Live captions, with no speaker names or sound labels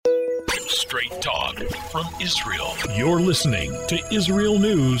Straight talk from Israel. You're listening to Israel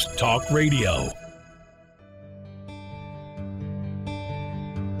News Talk Radio.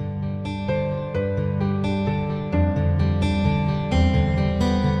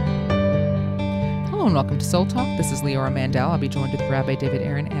 Hello and welcome to Soul Talk. This is Leora Mandel. I'll be joined with Rabbi David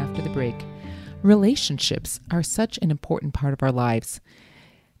Aaron after the break. Relationships are such an important part of our lives.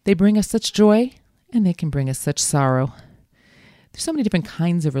 They bring us such joy and they can bring us such sorrow. There's so many different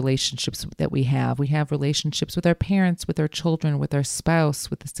kinds of relationships that we have. We have relationships with our parents, with our children, with our spouse,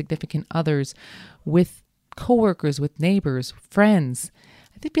 with the significant others, with coworkers, with neighbors, friends.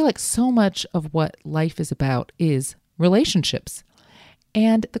 I feel like so much of what life is about is relationships.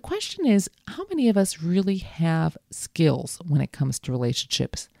 And the question is, how many of us really have skills when it comes to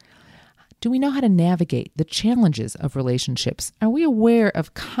relationships? Do we know how to navigate the challenges of relationships? Are we aware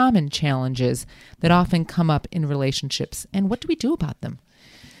of common challenges that often come up in relationships? And what do we do about them?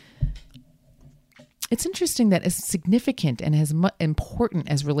 It's interesting that as significant and as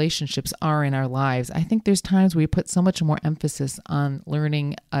important as relationships are in our lives, I think there's times we put so much more emphasis on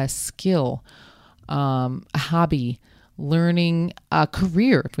learning a skill, a hobby, learning a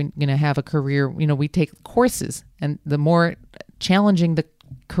career. If we're going to have a career, we take courses, and the more challenging the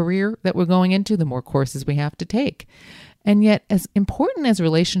career that we're going into, the more courses we have to take. And yet, as important as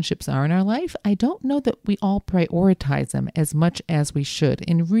relationships are in our life, I don't know that we all prioritize them as much as we should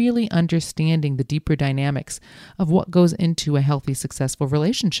in really understanding the deeper dynamics of what goes into a healthy, successful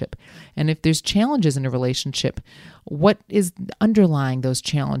relationship. And if there's challenges in a relationship, what is underlying those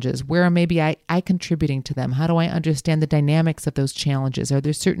challenges? Where maybe I contributing to them? How do I understand the dynamics of those challenges? Are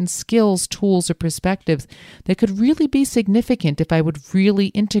there certain skills, tools, or perspectives that could really be significant if I would really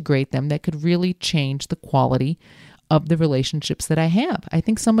integrate them, that could really change the quality of the relationships that I have? I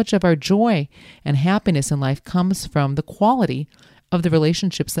think so much of our joy and happiness in life comes from the quality of the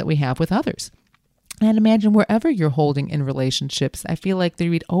relationships that we have with others. And imagine wherever you're holding in relationships, I feel like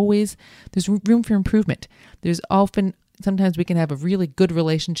there's room for improvement. Sometimes we can have a really good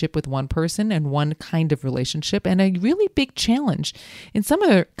relationship with one person and one kind of relationship, and a really big challenge in some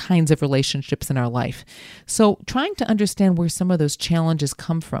other kinds of relationships in our life. So trying to understand where some of those challenges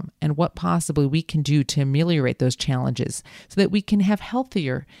come from and what possibly we can do to ameliorate those challenges so that we can have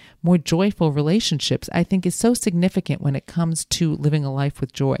healthier, more joyful relationships, I think is so significant when it comes to living a life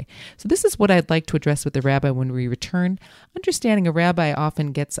with joy. So this is what I'd like to address with the rabbi when we return. Understanding a rabbi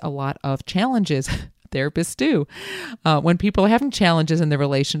often gets a lot of challenges. Therapists do, when people are having challenges in their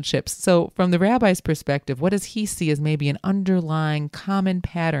relationships. So from the rabbi's perspective, what does he see as maybe an underlying common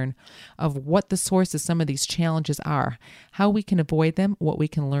pattern of what the source of some of these challenges are, how we can avoid them, what we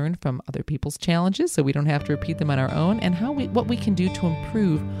can learn from other people's challenges so we don't have to repeat them on our own, and what we can do to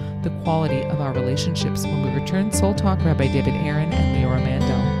improve the quality of our relationships. When we return, Soul Talk, Rabbi David Aaron and Leora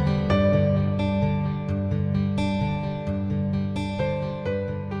Mandel.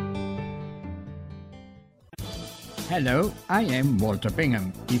 Hello, I am Walter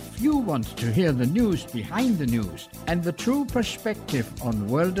Bingham. If you want to hear the news behind the news and the true perspective on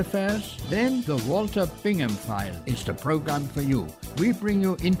world affairs, then the Walter Bingham File is the program for you. We bring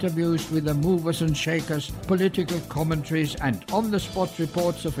you interviews with the movers and shakers, political commentaries, and on-the-spot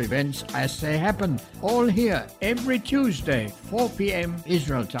reports of events as they happen. All here every Tuesday, 4 p.m.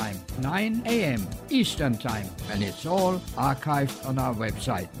 Israel time, 9 a.m. Eastern time. And it's all archived on our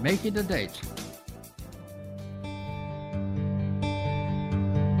website. Make it a date.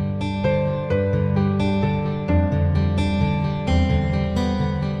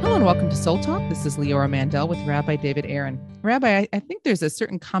 And welcome to Soul Talk. This is Leora Mandel with Rabbi David Aaron. Rabbi, I think there's a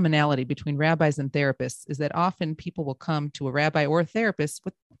certain commonality between rabbis and therapists, is that often people will come to a rabbi or a therapist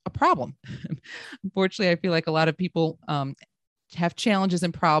with a problem. Unfortunately, I feel like a lot of people have challenges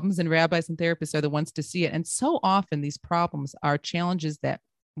and problems, and rabbis and therapists are the ones to see it. And so often these problems are challenges that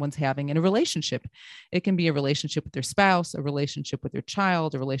one's having in a relationship. It can be a relationship with their spouse, a relationship with their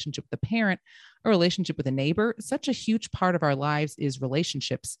child, a relationship with a parent, a relationship with a neighbor. Such a huge part of our lives is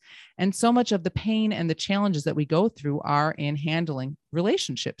relationships. And so much of the pain and the challenges that we go through are in handling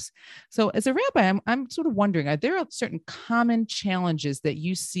relationships. So as a rabbi, I'm sort of wondering, are there certain common challenges that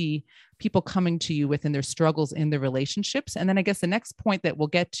you see people coming to you with in their struggles in their relationships? And then I guess the next point that we'll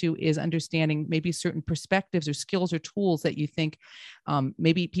get to is understanding maybe certain perspectives or skills or tools that you think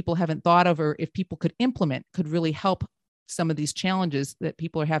maybe people haven't thought of, or if people could implement, could really help some of these challenges that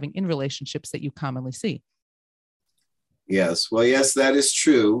people are having in relationships that you commonly see. Yes, well, yes, that is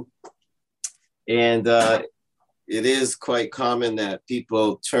true. And it is quite common that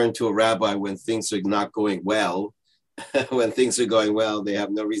people turn to a rabbi when things are not going well. When things are going well, they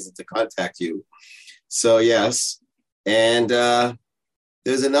have no reason to contact you. So yes, and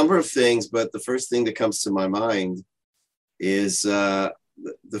there's a number of things, but the first thing that comes to my mind is the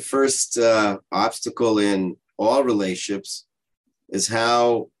first obstacle in all relationships is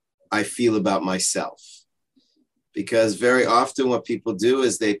how I feel about myself. Because very often what people do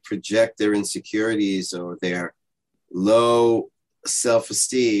is they project their insecurities or their low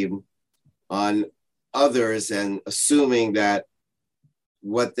self-esteem on others and assuming that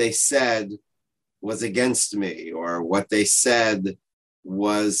what they said was against me or what they said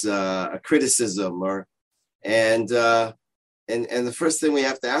was a criticism and the first thing we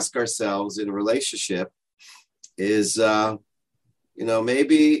have to ask ourselves in a relationship is,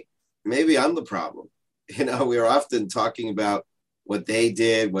 maybe I'm the problem. We're often talking about what they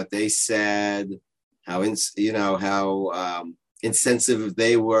did, what they said, how insensitive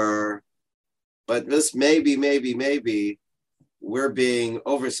they were. But this maybe we're being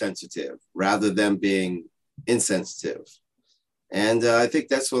oversensitive rather than being insensitive. And I think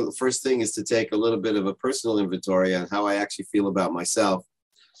that's what the first thing is, to take a little bit of a personal inventory on how I actually feel about myself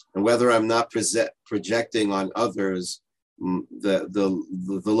and whether I'm not projecting on others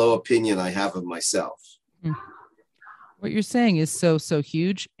the low opinion I have of myself. What you're saying is so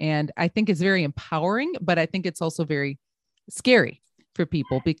huge. And I think it's very empowering, but I think it's also very scary for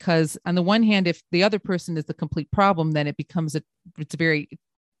people, because on the one hand, if the other person is the complete problem, then it's very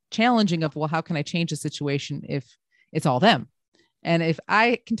challenging of, well, how can I change the situation if it's all them? And if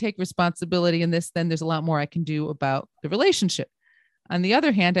I can take responsibility in this, then there's a lot more I can do about the relationship. On the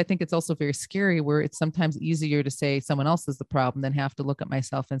other hand, I think it's also very scary, where it's sometimes easier to say someone else is the problem than have to look at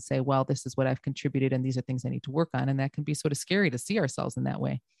myself and say, well, this is what I've contributed and these are things I need to work on. And that can be sort of scary to see ourselves in that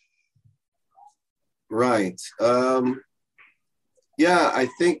way. Right. Yeah, I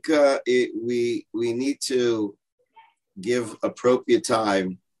think we need to give appropriate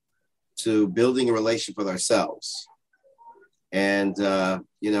time to building a relationship with ourselves. And,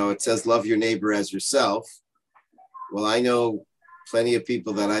 it says, love your neighbor as yourself. Well, I know plenty of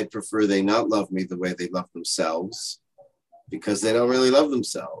people that I prefer they not love me the way they love themselves, because they don't really love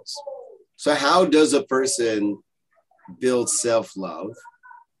themselves. So how does a person build self-love?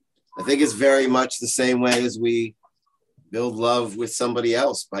 I think it's very much the same way as we build love with somebody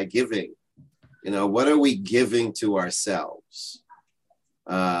else, by giving. What are we giving to ourselves?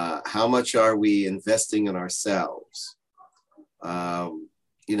 How much are we investing in ourselves?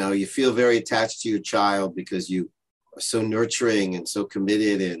 You feel very attached to your child because you are so nurturing and so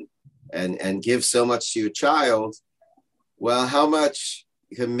committed and give so much to your child. Well, how much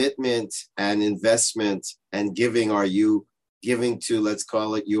commitment and investment and giving are you giving to, let's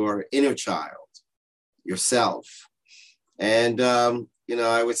call it, your inner child, yourself? And,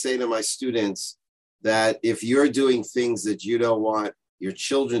 I would say to my students that if you're doing things that you don't want your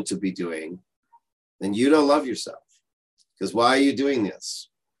children to be doing, then you don't love yourself. Because why are you doing this?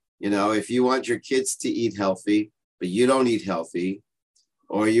 If you want your kids to eat healthy, but you don't eat healthy,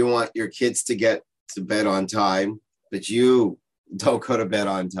 or you want your kids to get to bed on time, but you don't go to bed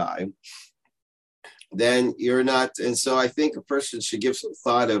on time, then you're not. And so I think a person should give some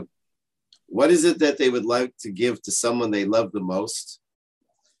thought of, what is it that they would like to give to someone they love the most?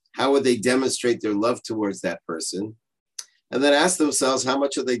 How would they demonstrate their love towards that person? And then ask themselves, how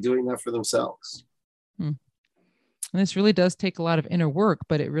much are they doing that for themselves? And this really does take a lot of inner work,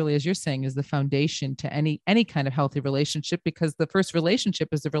 but it really, as you're saying, is the foundation to any kind of healthy relationship, because the first relationship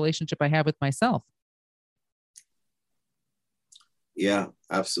is the relationship I have with myself. Yeah,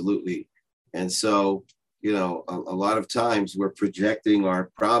 absolutely. And so, a lot of times we're projecting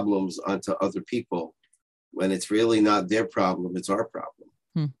our problems onto other people when it's really not their problem, it's our problem.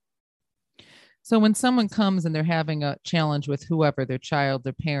 So when someone comes and they're having a challenge with whoever, their child,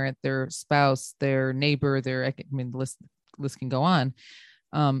 their parent, their spouse, their neighbor, the list can go on.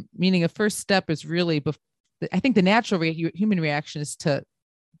 Meaning a first step is really, I think the natural human reaction is to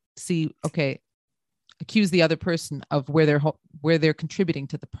see, accuse the other person of where they're contributing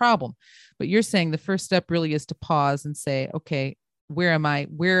to the problem. But you're saying the first step really is to pause and say, okay, where am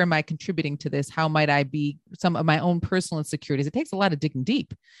I contributing to this? How might I be, some of my own personal insecurities? It takes a lot of digging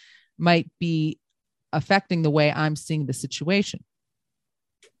deep, might be affecting the way I'm seeing the situation.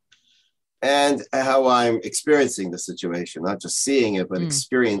 And how I'm experiencing the situation, not just seeing it, but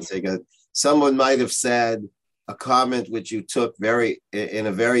experiencing it. Someone might have said a comment which you took in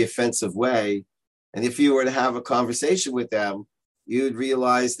a very offensive way. And if you were to have a conversation with them, you'd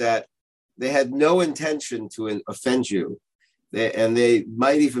realize that they had no intention to offend you. And they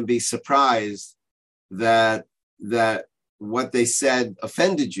might even be surprised that what they said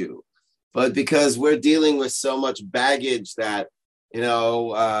offended you. But because we're dealing with so much baggage that,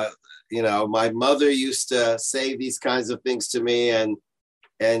 my mother used to say these kinds of things to me, and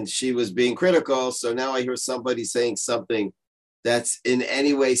and she was being critical. So now I hear somebody saying something that's in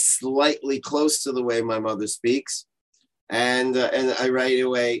any way slightly close to the way my mother speaks, and I right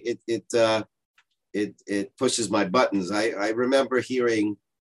away it pushes my buttons. I remember hearing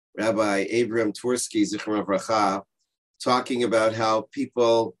Rabbi Abraham Twersky, Zichron Livracha, talking about how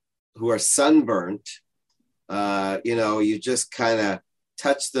people who are sunburnt, you just kind of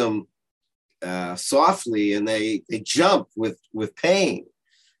touch them softly and they jump with pain,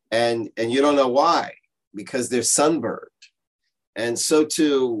 and you don't know why, because they're sunburned. And so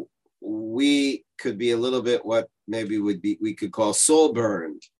too, we could be a little bit what maybe we could call soul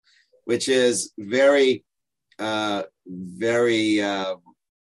burned, which is very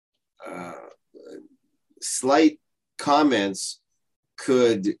slight comments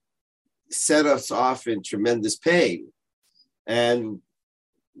could set us off in tremendous pain, and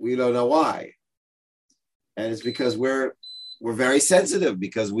we don't know why. And it's because we're very sensitive,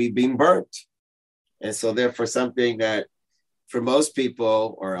 because we've been burnt. And so therefore something that for most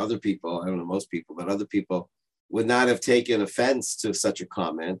people, or other people, I don't know most people, but other people would not have taken offense to such a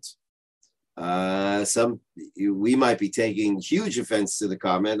comment. We might be taking huge offense to the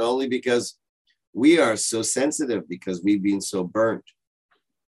comment only because we are so sensitive, because we've been so burnt.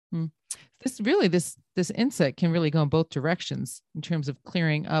 This insight can really go in both directions in terms of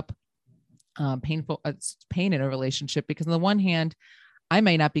clearing up pain in a relationship. Because on the one hand, I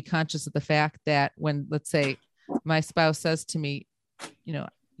may not be conscious of the fact that when, let's say, my spouse says to me,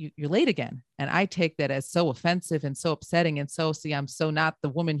 you're late again. And I take that as so offensive and so upsetting. And so, see, I'm so not the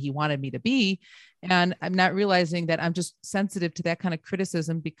woman he wanted me to be. And I'm not realizing that I'm just sensitive to that kind of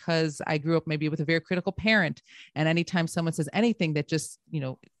criticism because I grew up maybe with a very critical parent. And anytime someone says anything that just,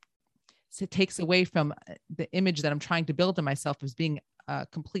 it takes away from the image that I'm trying to build of myself as being a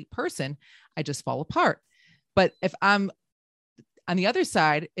complete person, I just fall apart. But if I'm on the other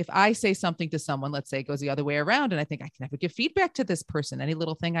side, if I say something to someone, let's say it goes the other way around, and I think I can never give feedback to this person, any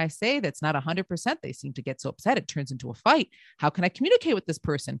little thing I say that's not 100%, they seem to get so upset, it turns into a fight. How can I communicate with this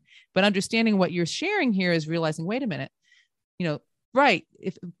person? But understanding what you're sharing here is realizing, wait a minute, right.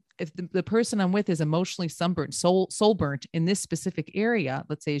 If the person I'm with is emotionally sunburnt, soul burnt in this specific area,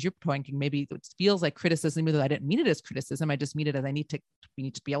 let's say, as you're pointing, maybe it feels like criticism, even though I didn't mean it as criticism, I just mean it as we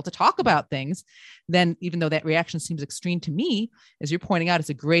need to be able to talk about things. Then even though that reaction seems extreme to me, as you're pointing out, it's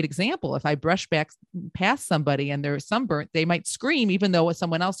a great example. If I brush back past somebody and they're sunburnt, they might scream, even though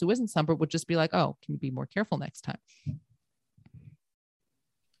someone else who isn't sunburnt would just be like, oh, can you be more careful next time?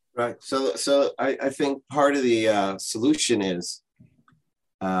 Right. So I think part of the solution is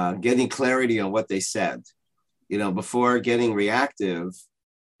getting clarity on what they said, before getting reactive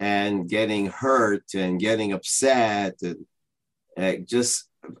and getting hurt and getting upset. And just,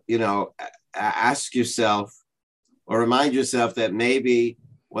 ask yourself or remind yourself that maybe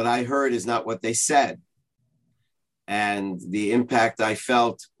what I heard is not what they said. And the impact I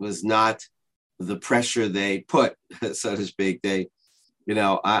felt was not the pressure they put, so to speak.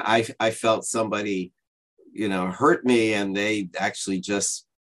 I felt somebody, hurt me, and they actually just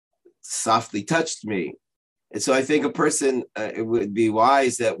softly touched me. And so I think a person, it would be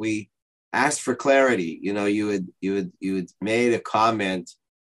wise that we ask for clarity. You had made a comment,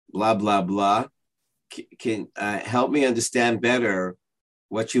 blah, blah, blah. Can help me understand better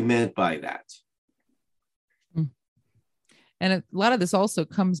what you meant by that. And a lot of this also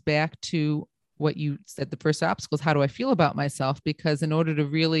comes back to what you said, the first obstacle is, how do I feel about myself? Because in order to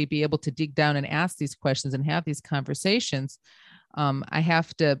really be able to dig down and ask these questions and have these conversations, I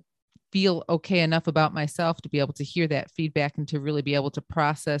have to feel okay enough about myself to be able to hear that feedback and to really be able to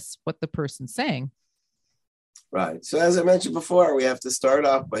process what the person's saying. Right. So as I mentioned before, we have to start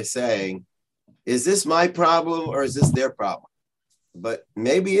off by saying, is this my problem or is this their problem? But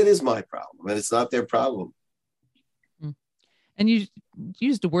maybe it is my problem and it's not their problem. And you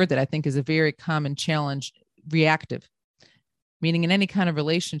used a word that I think is a very common challenge, reactive, meaning in any kind of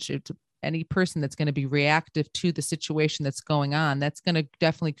relationship, any person that's going to be reactive to the situation that's going on, that's going to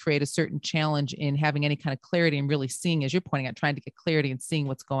definitely create a certain challenge in having any kind of clarity and really seeing, as you're pointing out, trying to get clarity and seeing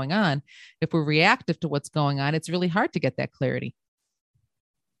what's going on. If we're reactive to what's going on, it's really hard to get that clarity.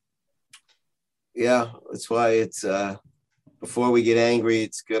 Yeah, that's why it's before we get angry,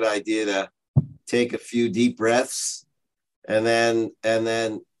 it's a good idea to take a few deep breaths and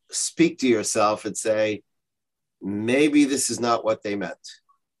then speak to yourself and say, maybe this is not what they meant.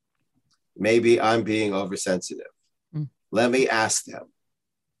 Maybe I'm being oversensitive. Let me ask them.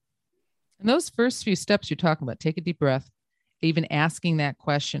 And those first few steps you're talking about, take a deep breath, even asking that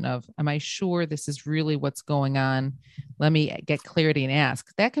question of, am I sure this is really what's going on? Let me get clarity and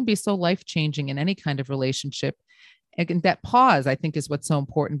ask. That can be so life-changing in any kind of relationship. And that pause, I think, is what's so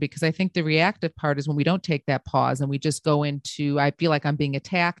important, because I think the reactive part is when we don't take that pause and we just go into, I feel like I'm being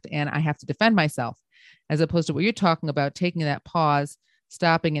attacked and I have to defend myself, as opposed to what you're talking about, taking that pause,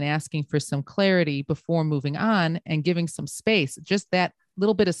 stopping and asking for some clarity before moving on and giving some space. Just that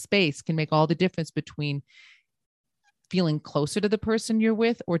little bit of space can make all the difference between feeling closer to the person you're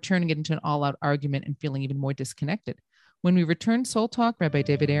with or turning it into an all-out argument and feeling even more disconnected. When we return, Soul Talk, Rabbi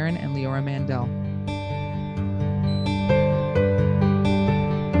David Aaron and Leora Mandel.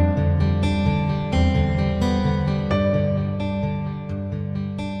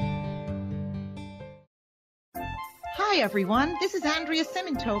 Hi, everyone. This is Andrea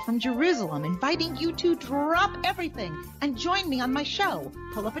Simento from Jerusalem, inviting you to drop everything and join me on my show,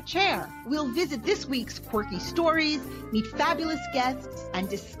 Pull Up a Chair. We'll visit this week's quirky stories, meet fabulous guests, and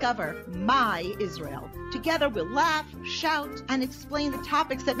discover my Israel. Together, we'll laugh, shout, and explain the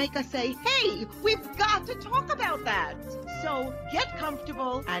topics that make us say, hey, we've got to talk about that. So get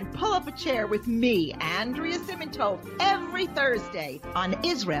comfortable and pull up a chair with me, Andrea Simento, every Thursday on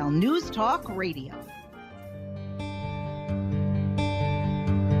Israel News Talk Radio.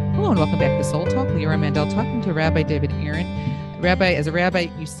 Hello and welcome back to Soul Talk. Leora Mandel talking to Rabbi David Aaron. Rabbi, as a rabbi,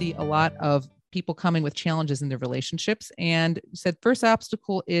 you see a lot of people coming with challenges in their relationships. And you said first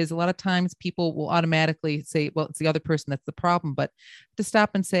obstacle is a lot of times people will automatically say, well, it's the other person that's the problem. But to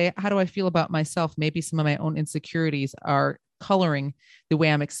stop and say, how do I feel about myself? Maybe some of my own insecurities are coloring the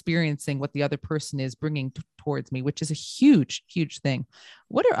way I'm experiencing what the other person is bringing towards me, which is a huge, huge thing.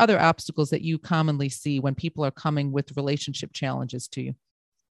 What are other obstacles that you commonly see when people are coming with relationship challenges to you?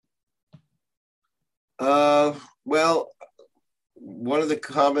 Well, one of the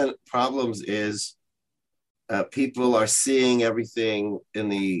common problems is people are seeing everything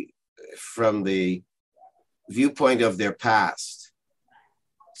from the viewpoint of their past.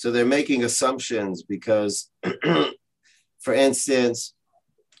 So they're making assumptions because, for instance,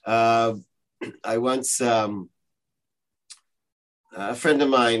 I once, a friend of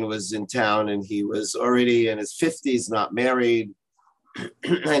mine was in town and he was already in his 50s, not married.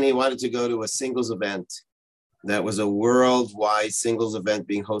 And he wanted to go to a singles event that was a worldwide singles event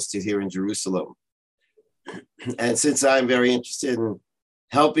being hosted here in Jerusalem. And since I'm very interested in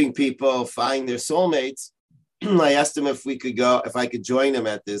helping people find their soulmates, I asked him if I could join him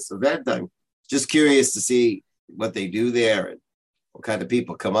at this event. I'm just curious to see what they do there and what kind of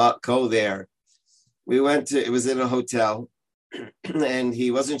people go there. It was in a hotel, and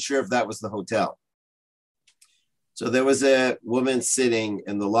he wasn't sure if that was the hotel. So there was a woman sitting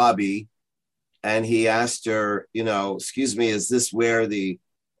in the lobby, and he asked her, excuse me, is this where the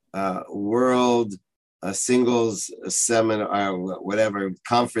World Singles Seminar, whatever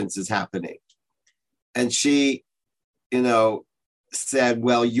conference is happening? And she, said,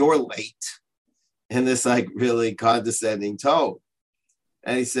 well, you're late, in this really condescending tone.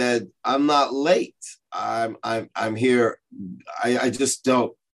 And he said, I'm not late. I'm here. I just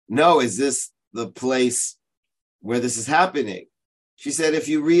don't know. Is this the place where this is happening? She said, if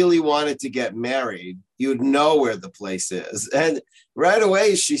you really wanted to get married, you'd know where the place is. And right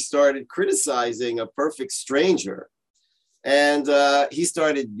away, she started criticizing a perfect stranger. And he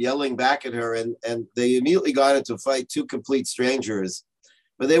started yelling back at her, and they immediately got into a fight, two complete strangers.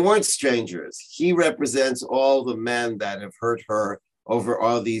 But they weren't strangers. He represents all the men that have hurt her over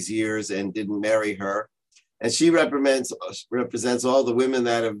all these years and didn't marry her. And she represents all the women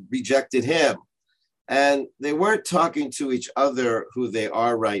that have rejected him. And they weren't talking to each other who they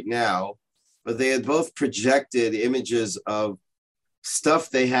are right now, but they had both projected images of stuff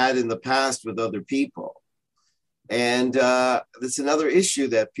they had in the past with other people. And that's another issue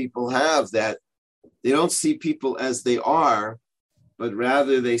that people have, that they don't see people as they are, but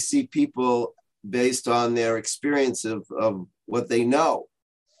rather they see people based on their experience of what they know.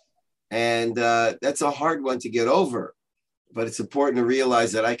 And that's a hard one to get over, but it's important to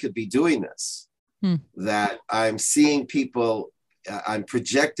realize that I could be doing this. That I'm seeing people, I'm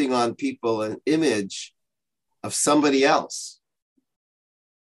projecting on people an image of somebody else.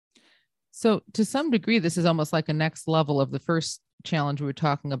 So to some degree, this is almost like a next level of the first challenge we were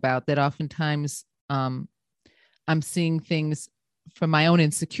talking about, that oftentimes I'm seeing things from my own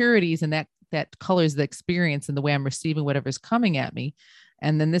insecurities, and that colors the experience and the way I'm receiving whatever's coming at me.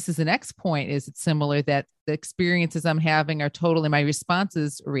 And then this is the next point, is it's similar, that the experiences I'm having are totally, my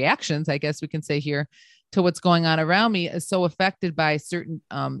responses, reactions, I guess we can say here, to what's going on around me is so affected by certain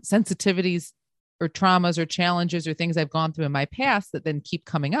sensitivities or traumas or challenges or things I've gone through in my past that then keep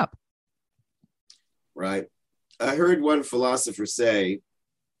coming up. Right. I heard one philosopher say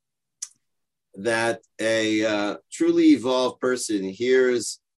that a truly evolved person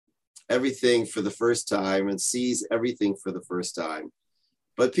hears everything for the first time and sees everything for the first time.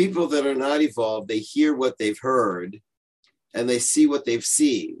 But people that are not evolved, they hear what they've heard and they see what they've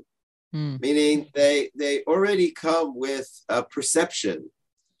seen. Meaning they already come with a perception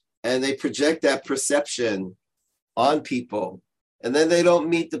and they project that perception on people, and then they don't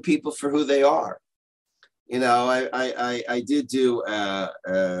meet the people for who they are. You know, I did do a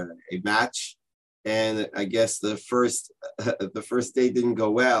match, and I guess the first date didn't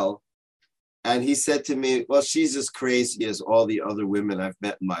go well. And he said to me, well, she's as crazy as all the other women I've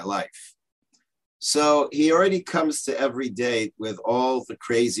met in my life. So he already comes to every date with all the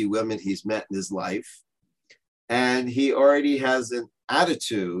crazy women he's met in his life. And he already has an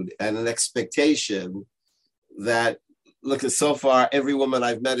attitude and an expectation that, look, so far, every woman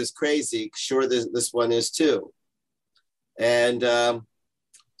I've met is crazy. Sure, this one is too. And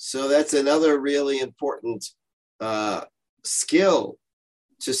so that's another really important skill,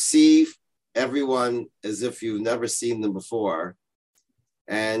 to see everyone as if you've never seen them before,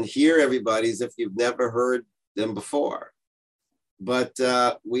 and hear everybody as if you've never heard them before. But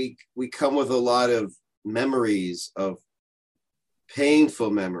we come with a lot of memories, of painful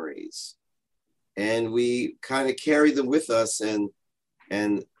memories, and we kind of carry them with us and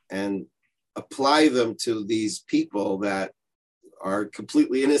apply them to these people that are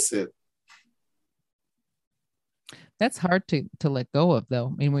completely innocent. That's hard to let go of, though.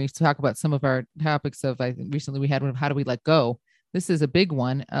 I mean, when we talk about some of our topics of, I think recently we had one of how do we let go? This is a big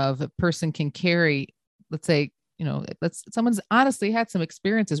one of a person can carry, let's say, you know, someone's honestly had some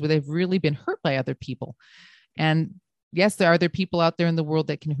experiences where they've really been hurt by other people. And yes, there are other people out there in the world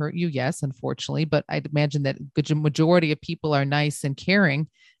that can hurt you. Yes, unfortunately, but I'd imagine that a good majority of people are nice and caring.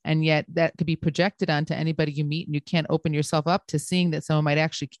 And yet that could be projected onto anybody you meet, and you can't open yourself up to seeing that someone might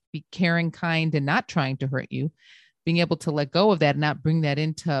actually be caring, kind, and not trying to hurt you. Being able to let go of that and not bring that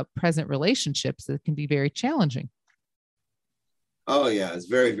into present relationships, that can be very challenging. Oh, yeah, it's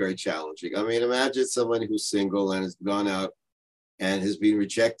very, very challenging. I mean, imagine someone who's single and has gone out and has been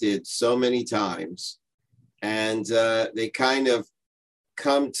rejected so many times, and they kind of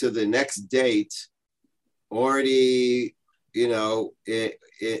come to the next date already, you know, in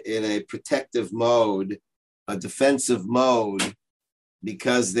a protective mode, a defensive mode,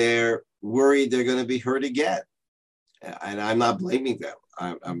 because they're worried they're going to be hurt again. And I'm not blaming them.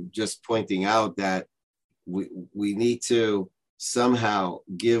 I'm just pointing out that we need to somehow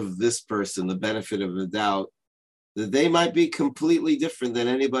give this person the benefit of the doubt that they might be completely different than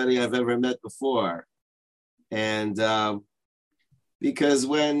anybody I've ever met before. And because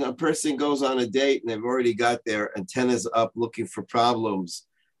when a person goes on a date and they've already got their antennas up looking for problems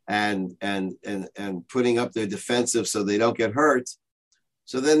and putting up their defensive so they don't get hurt,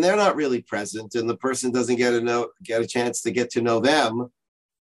 so then they're not really present, and the person doesn't get a chance to get to know them,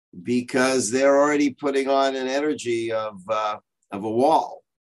 because they're already putting on an energy of a wall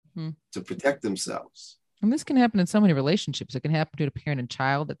to protect themselves. And this can happen in so many relationships. It can happen to a parent and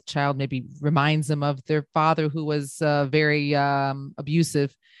child, that the child maybe reminds them of their father who was very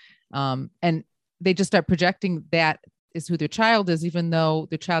abusive. And they just start projecting that is who their child is, even though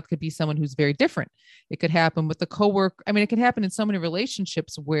their child could be someone who's very different. It could happen with the coworker. I mean, it could happen in so many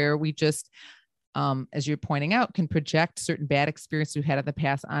relationships where we just, as you're pointing out, can project certain bad experiences we had in the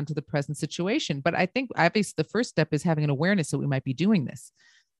past onto the present situation. But I think obviously the first step is having an awareness that we might be doing this.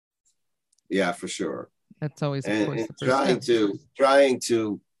 Yeah, for sure. That's always, of course, the first trying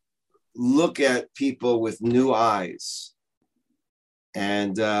to look at people with new eyes,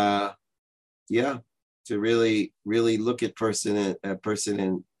 and to really look at a person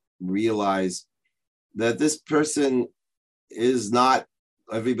and realize that this person is not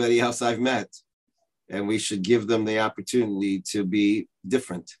everybody else I've met, and we should give them the opportunity to be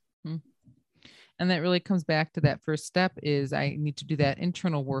different. And that really comes back to that first step is I need to do that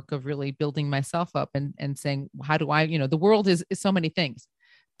internal work of really building myself up and saying, how do I, the world is so many things.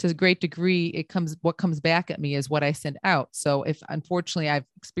 To a great degree, what comes back at me is what I send out. So if unfortunately I've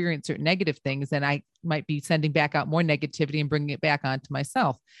experienced certain negative things, then I might be sending back out more negativity and bringing it back onto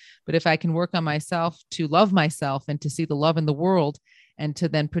myself. But if I can work on myself to love myself and to see the love in the world and to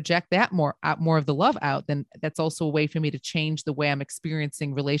then project that more of the love out, then that's also a way for me to change the way I'm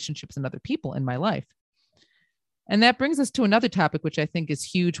experiencing relationships and other people in my life. And that brings us to another topic, which I think is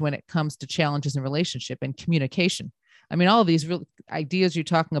huge when it comes to challenges in relationship and communication. I mean, all of these real ideas you're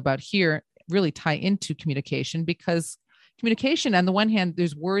talking about here really tie into communication, because communication, on the one hand,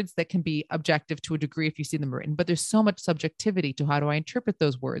 there's words that can be objective to a degree if you see them written, but there's so much subjectivity to how do I interpret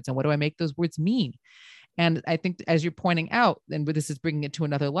those words and what do I make those words mean? And I think, as you're pointing out, and this is bringing it to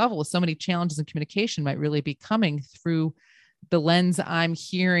another level, so many challenges in communication might really be coming through the lens I'm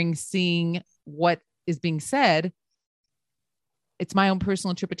hearing, seeing what is being said, it's my own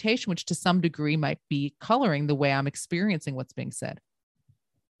personal interpretation, which to some degree might be coloring the way I'm experiencing what's being said.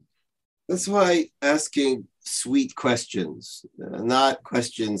 That's why asking sweet questions, not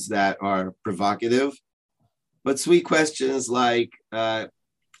questions that are provocative, but sweet questions like, did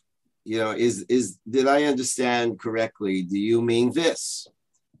I understand correctly? Do you mean this?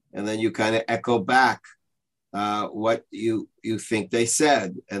 And then you kind of echo back what you think they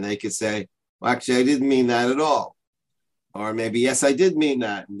said. And they could say, well, actually, I didn't mean that at all. Or maybe, yes, I did mean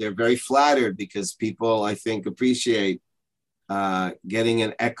that. And they're very flattered because people, I think, appreciate getting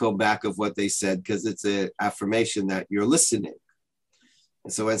an echo back of what they said because it's an affirmation that you're listening.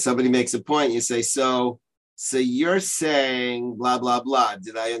 And so when somebody makes a point, you say, so you're saying blah, blah, blah.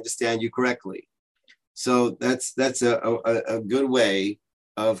 Did I understand you correctly? So that's a good way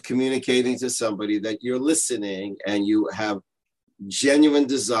of communicating to somebody that you're listening and you have genuine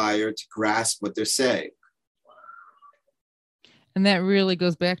desire to grasp what they're saying. And that really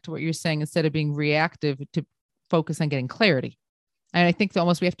goes back to what you're saying, instead of being reactive, to focus on getting clarity. And I think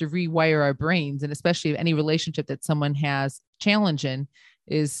almost we have to rewire our brains, and especially any relationship that someone has challenge in,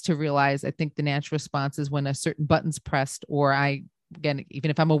 is to realize, I think the natural response is when a certain button's pressed, or again, even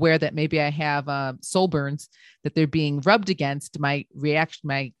if I'm aware that maybe I have soul burns that they're being rubbed against, my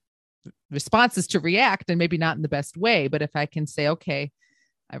response is to react, and maybe not in the best way. But if I can say, okay,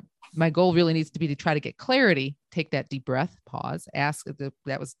 my goal really needs to be to try to get clarity, take that deep breath, pause, ask,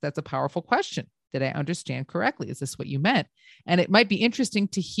 that's a powerful question. Did I understand correctly? Is this what you meant? And it might be interesting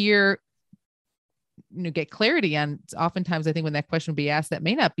to hear, get clarity on. Oftentimes, I think when that question will be asked, that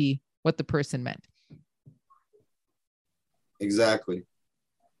may not be what the person meant. Exactly.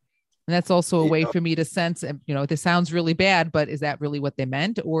 And that's also a way for me to sense, this sounds really bad, but is that really what they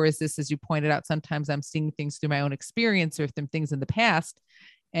meant? Or is this, as you pointed out, sometimes I'm seeing things through my own experience or from things in the past.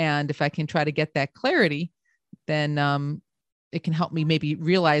 And if I can try to get that clarity, then it can help me maybe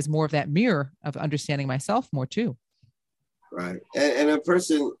realize more of that mirror of understanding myself more too. Right. And a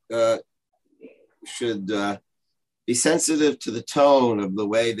person should be sensitive to the tone of the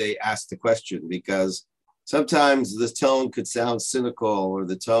way they ask the question, because sometimes the tone could sound cynical, or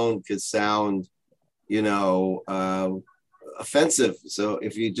the tone could sound, offensive. So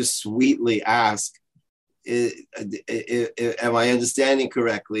if you just sweetly ask, am I understanding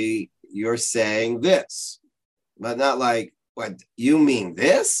correctly? You're saying this, but not like, what, you mean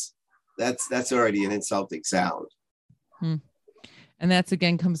this? That's already an insulting sound. And that's,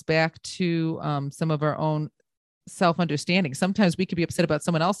 again, comes back to some of our own self-understanding. Sometimes we could be upset about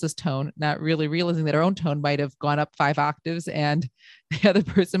someone else's tone, not really realizing that our own tone might have gone up 5 octaves and the other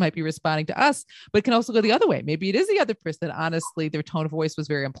person might be responding to us, but it can also go the other way. Maybe it is the other person that honestly their tone of voice was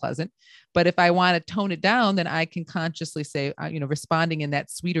very unpleasant, but if I want to tone it down, then I can consciously say, responding in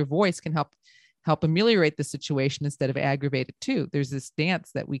that sweeter voice can help ameliorate the situation instead of aggravate it too. There's this dance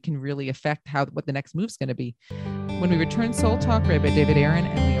that we can really affect what the next move's going to be. When we return, Soul Talk, Rabbi David Aaron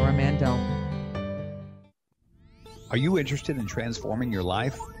and Leora Mandel. Are you interested in transforming your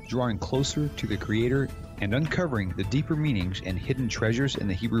life, drawing closer to the Creator, and uncovering the deeper meanings and hidden treasures in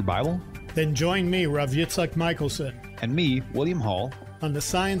the Hebrew Bible? Then join me, Rav Yitzhak Michelson, and me, William Hall, on The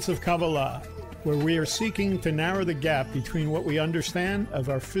Science of Kabbalah, where we are seeking to narrow the gap between what we understand of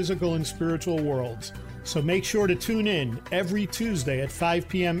our physical and spiritual worlds. So make sure to tune in every Tuesday at 5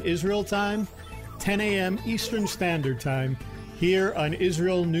 p.m. Israel time, 10 a.m. Eastern Standard Time, here on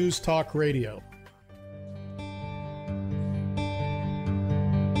Israel News Talk Radio.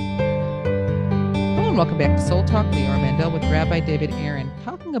 Welcome back to Soul Talk. Leora Mandel with Rabbi David Aaron,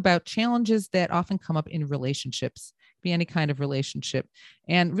 talking about challenges that often come up in relationships, be any kind of relationship,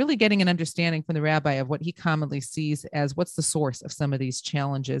 and really getting an understanding from the rabbi of what he commonly sees as what's the source of some of these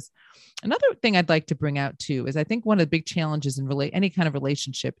challenges. Another thing I'd like to bring out too is I think one of the big challenges in any kind of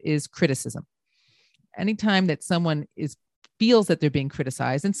relationship is criticism. Anytime that someone feels that they're being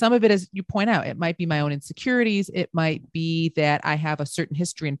criticized. And some of it, as you point out, it might be my own insecurities. It might be that I have a certain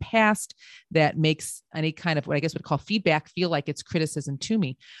history and past that makes any kind of what I guess would call feedback feel like it's criticism to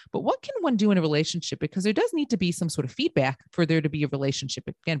me. But what can one do in a relationship? Because there does need to be some sort of feedback for there to be a relationship,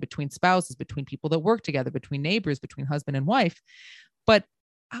 again, between spouses, between people that work together, between neighbors, between husband and wife. But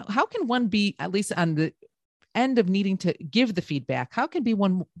how can one be, at least on the end of needing to give the feedback, how can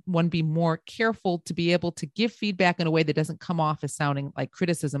one be more careful to be able to give feedback in a way that doesn't come off as sounding like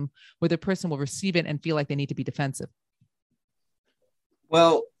criticism, where the person will receive it and feel like they need to be defensive?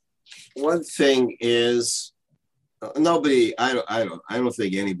 Well, one thing is I don't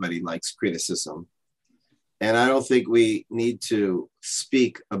think anybody likes criticism, and I don't think we need to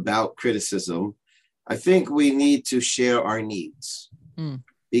speak about criticism. I think we need to share our needs Mm.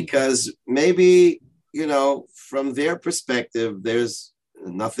 because maybe, from their perspective, there's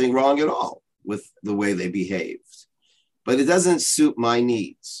nothing wrong at all with the way they behaved, but it doesn't suit my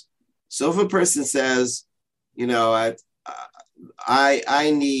needs. So if a person says,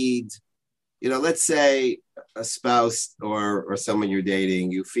 I need, let's say a spouse or someone you're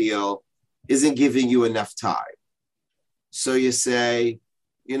dating, you feel isn't giving you enough time. So you say,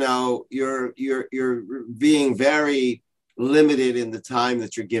 you're being very limited in the time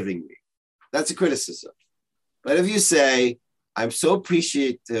that you're giving me. That's a criticism. But if you say, I'm so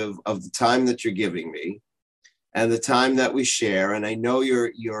appreciative of the time that you're giving me and the time that we share, and I know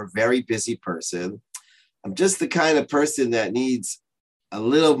you're a very busy person. I'm just the kind of person that needs a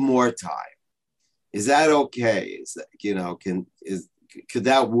little more time. Is that okay? Is that, could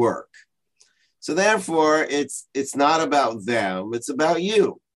that work? So therefore, it's not about them. It's about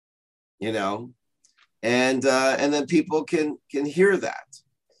you, and then people can hear that,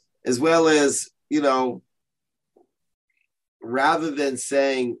 as well as, rather than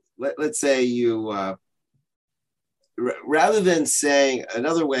saying, let's say you, rather than saying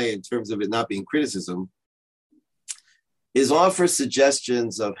another way in terms of it not being criticism, is offer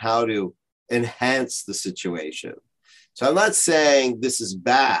suggestions of how to enhance the situation. So I'm not saying this is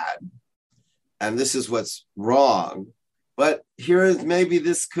bad and this is what's wrong, but maybe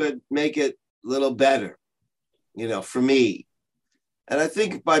this could make it a little better, for me. And I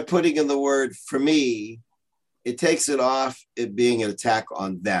think by putting in the word for me, it takes it off it being an attack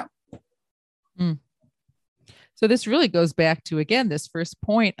on them. Mm. So this really goes back to, again, this first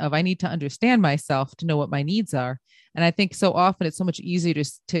point of I need to understand myself to know what my needs are. And I think so often it's so much easier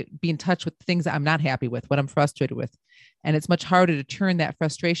to be in touch with things that I'm not happy with, what I'm frustrated with. And it's much harder to turn that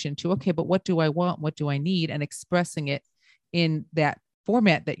frustration to, okay, but what do I want? What do I need? And expressing it in that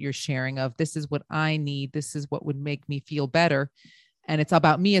format that you're sharing of, this is what I need. This is what would make me feel better. And it's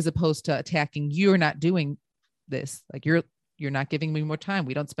about me as opposed to attacking, you're not doing this. Like you're not giving me more time.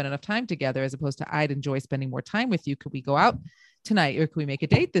 We don't spend enough time together, as opposed to I'd enjoy spending more time with you. Could we go out tonight, or could we make a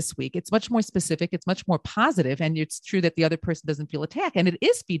date this week? It's much more specific. It's much more positive. And it's true that the other person doesn't feel attacked, and it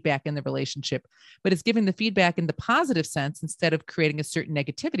is feedback in the relationship, but it's giving the feedback in the positive sense instead of creating a certain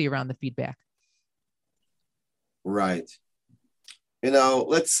negativity around the feedback. Right.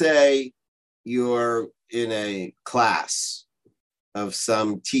 Let's say you're in a class of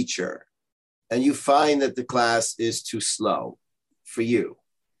some teacher and you find that the class is too slow for you.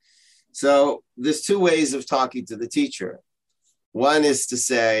 So there's two ways of talking to the teacher. One is to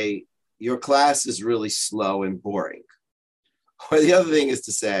say, your class is really slow and boring. Or the other thing is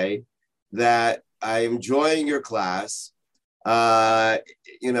to say that I'm enjoying your class.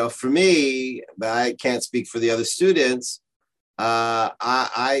 For me, but I can't speak for the other students.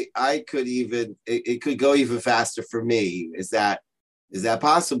 I could even, it could go even faster for me. Is that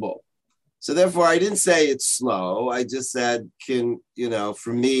possible? So therefore, I didn't say it's slow. I just said,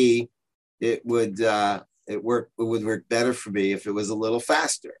 for me, it would work better for me if it was a little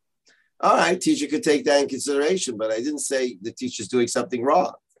faster. All right, teacher could take that in consideration, but I didn't say the teacher's doing something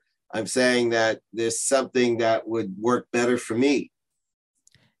wrong. I'm saying that there's something that would work better for me.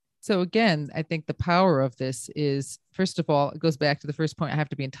 So again, I think the power of this is, first of all, it goes back to the first point. I have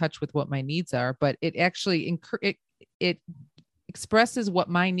to be in touch with what my needs are, but it actually it expresses what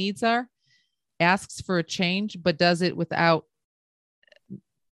my needs are, asks for a change, but does it without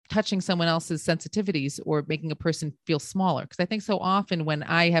touching someone else's sensitivities or making a person feel smaller. Because I think so often when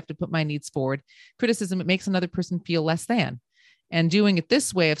I have to put my needs forward, criticism, it makes another person feel less than. And doing it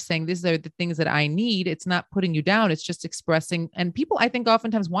this way of saying, these are the things that I need, it's not putting you down. It's just expressing. And people, I think,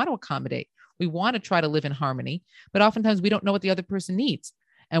 oftentimes want to accommodate. We want to try to live in harmony, but oftentimes we don't know what the other person needs.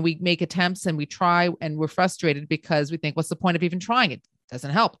 And we make attempts and we try and we're frustrated because we think, what's the point of even trying? It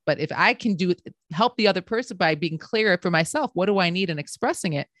doesn't help. But if I can help the other person by being clear for myself, what do I need, and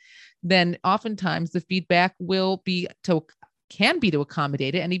expressing it, then oftentimes the feedback can be to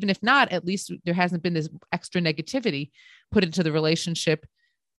accommodate it. And even if not, at least there hasn't been this extra negativity put into the relationship,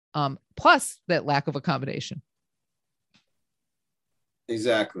 plus that lack of accommodation.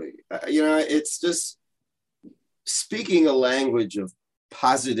 Exactly. It's just speaking a language of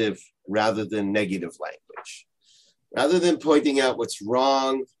positive rather than negative language. Rather than pointing out what's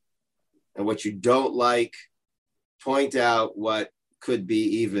wrong and what you don't like, point out what could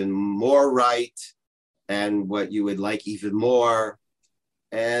be even more right and what you would like even more.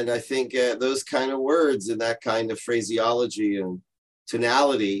 And I think those kind of words and that kind of phraseology and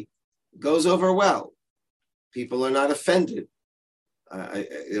tonality goes over well. People are not offended.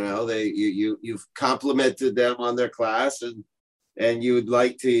 You've complimented them on their class, and you would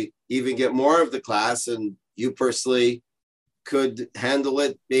like to, even get more of the class, and you personally could handle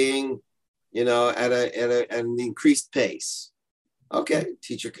it being, at an increased pace. Okay,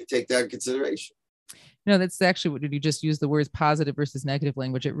 teacher could take that in consideration. That's actually what you just used, the words positive versus negative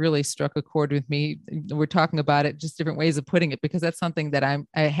language. It really struck a chord with me. We're talking about it, just different ways of putting it, because that's something that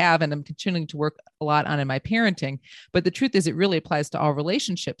I have and I'm continuing to work a lot on in my parenting. But the truth is, it really applies to all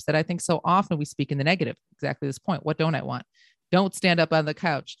relationships, that I think so often we speak in the negative. Exactly this point. What don't I want? Don't stand up on the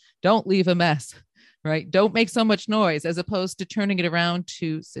couch. Don't leave a mess, right? Don't make so much noise, as opposed to turning it around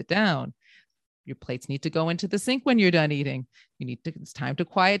to sit down. Your plates need to go into the sink when you're done eating. It's time to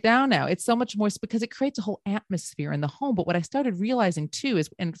quiet down now. It's so much more, because it creates a whole atmosphere in the home. But what I started realizing too is,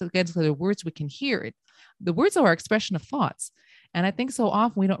 and again, the words we can hear it, the words are our expression of thoughts. And I think so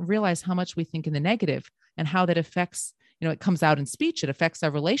often we don't realize how much we think in the negative and how that affects, it comes out in speech. It affects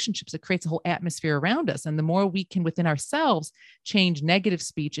our relationships. It creates a whole atmosphere around us. And the more we can within ourselves change negative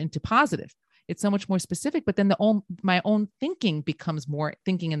speech into positive, it's so much more specific. But then my own thinking becomes more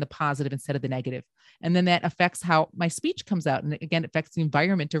thinking in the positive instead of the negative. And then that affects how my speech comes out. And again, it affects the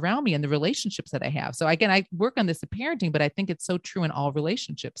environment around me and the relationships that I have. So again, I work on this in parenting, but I think it's so true in all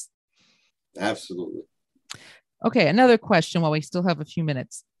relationships. Absolutely. Okay. Another question while we still have a few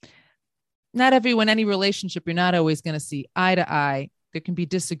minutes. Not everyone, any relationship, you're not always going to see eye to eye. There can be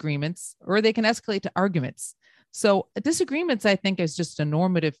disagreements, or they can escalate to arguments. So disagreements, I think, is just a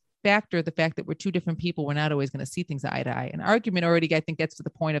normative factor. The fact that we're two different people, we're not always going to see things eye to eye. An argument already, I think, gets to the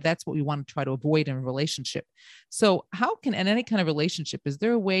point of that's what we want to try to avoid in a relationship. So how can, in any kind of relationship, is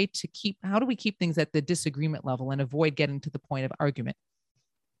there a way to how do we keep things at the disagreement level and avoid getting to the point of argument?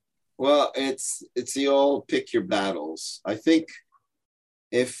 Well, it's the old pick your battles. I think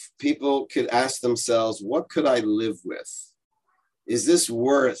if people could ask themselves, what could I live with? Is this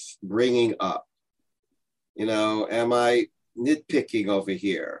worth bringing up? Am I nitpicking over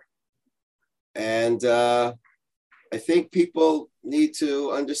here? And I think people need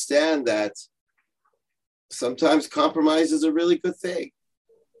to understand that sometimes compromise is a really good thing.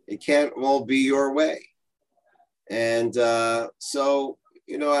 It can't all be your way. And so,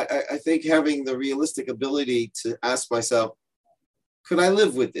 I think having the realistic ability to ask myself, could I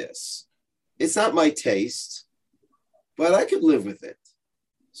live with this? It's not my taste, but I could live with it.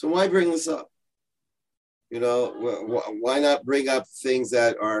 So why bring this up? Why not bring up things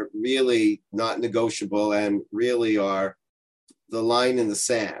that are really not negotiable and really are the line in the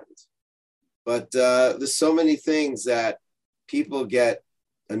sand? But there's so many things that people get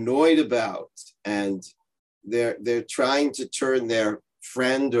annoyed about, and they're trying to turn their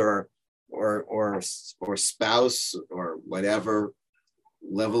friend or spouse or whatever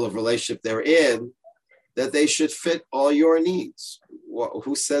level of relationship they're in, that they should fit all your needs.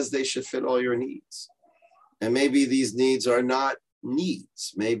 Who says they should fit all your needs? And maybe these needs are not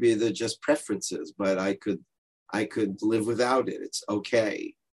needs. Maybe they're just preferences, but I could live without it. It's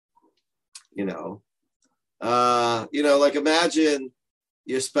okay. Like imagine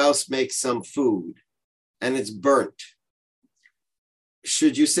your spouse makes some food and it's burnt.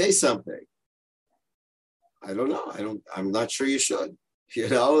 Should you say something? I don't know. I'm not sure you should.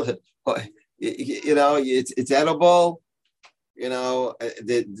 It's edible.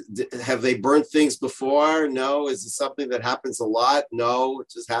 Have they burnt things before? No. Is it something that happens a lot? No, it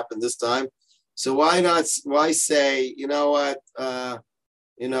just happened this time. So why say, the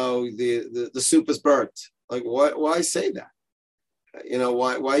soup is burnt? Like, why say that?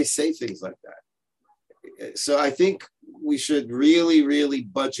 Why say things like that? So I think we should really, really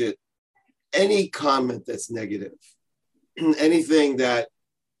budget any comment that's negative, anything that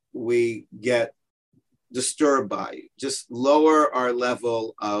we get disturbed by. Just lower our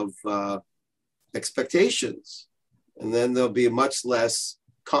level of expectations, and then there'll be much less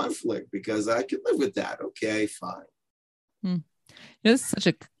conflict because I can live with that. Okay, fine. This is such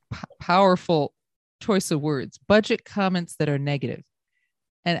a powerful choice of words. Budget comments that are negative.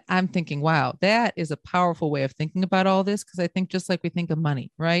 And I'm thinking, wow, that is a powerful way of thinking about all this, because I think just like we think of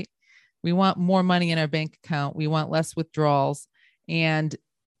money, right? We want more money in our bank account. We want less withdrawals. And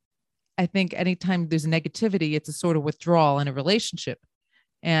I think anytime there's negativity, it's a sort of withdrawal in a relationship.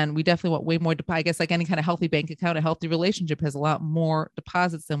 And we definitely want way more, I guess, like any kind of healthy bank account, a healthy relationship has a lot more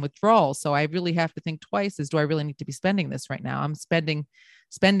deposits than withdrawals. So I really have to think twice, do I really need to be spending this right now? I'm spending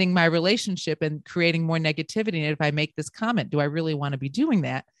my relationship and creating more negativity. And if I make this comment, do I really want to be doing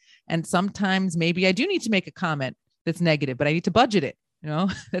that? And sometimes maybe I do need to make a comment that's negative, but I need to budget it.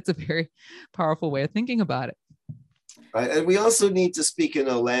 That's a very powerful way of thinking about it. Right. And we also need to speak in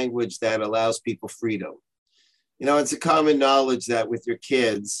a language that allows people freedom. It's a common knowledge that with your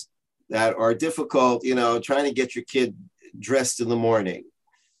kids that are difficult, trying to get your kid dressed in the morning,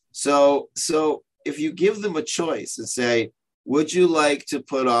 So if you give them a choice and say, would you like to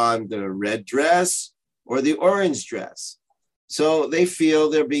put on the red dress or the orange dress? So they feel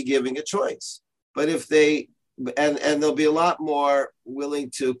they're being given a choice. But if they, and they'll be a lot more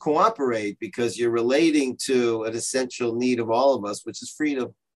willing to cooperate because you're relating to an essential need of all of us, which is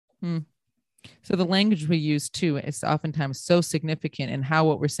freedom. So the language we use too is oftentimes so significant in how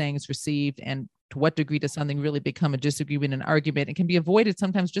what we're saying is received, and to what degree does something really become a disagreement, an argument. It can be avoided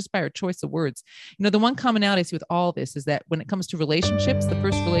sometimes just by our choice of words. You know, the one commonality I see with all this is that when it comes to relationships, the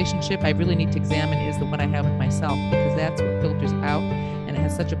first relationship I really need to examine is the one I have with myself, because that's what filters out, and it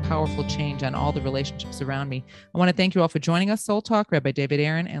has such a powerful change on all the relationships around me. I want to thank you all for joining us. Soul Talk, Rabbi David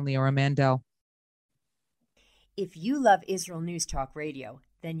Aaron and Leora Mandel. If you love Israel News Talk Radio,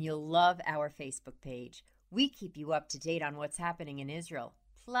 then you'll love our Facebook page. We keep you up to date on what's happening in Israel,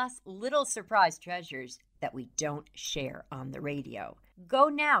 plus little surprise treasures that we don't share on the radio. Go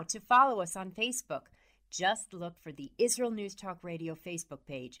now to follow us on Facebook. Just look for the Israel News Talk Radio Facebook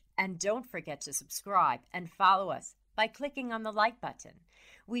page, and don't forget to subscribe and follow us by clicking on the like button.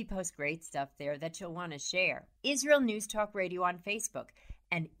 We post great stuff there that you'll want to share. Israel News Talk Radio on Facebook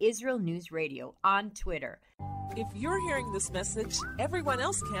and Israel News Radio on Twitter. If you're hearing this message, everyone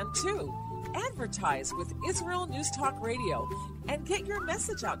else can too. Advertise with Israel News Talk Radio and get your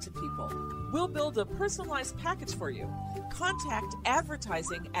message out to people. We'll build a personalized package for you. Contact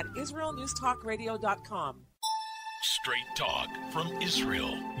advertising at israelnewstalkradio.com. Straight talk from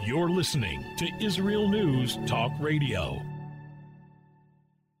Israel. You're listening to Israel News Talk Radio.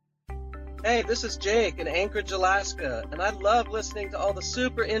 Hey, this is Jake in Anchorage, Alaska, and I love listening to all the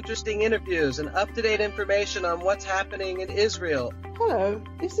super interesting interviews and up-to-date information on what's happening in Israel. Hello,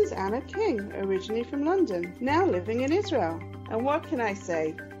 this is Anna King, originally from London, now living in Israel. And what can I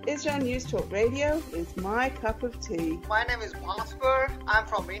say? Israel News Talk Radio is my cup of tea. My name is Bhaskar. I'm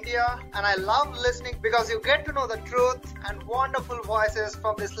from India, and I love listening because you get to know the truth and wonderful voices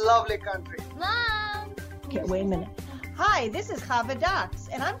from this lovely country. Mom! Okay, wait a minute. Hi, this is Chava Dax,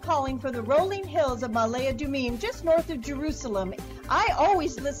 and I'm calling from the rolling hills of Ma'ale Adumim, just north of Jerusalem. I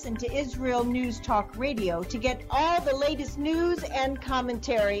always listen to Israel News Talk Radio to get all the latest news and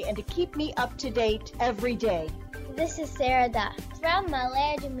commentary and to keep me up to date every day. This is Sarah Dax from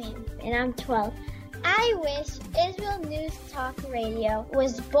Ma'ale Adumim, and I'm 12. I wish Israel News Talk Radio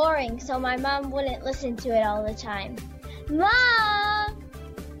was boring so my mom wouldn't listen to it all the time. Mom!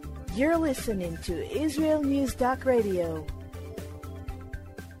 You're listening to Israel News Talk Radio.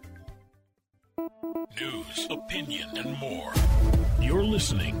 News, opinion, and more. You're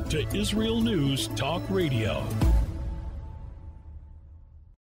listening to Israel News Talk Radio.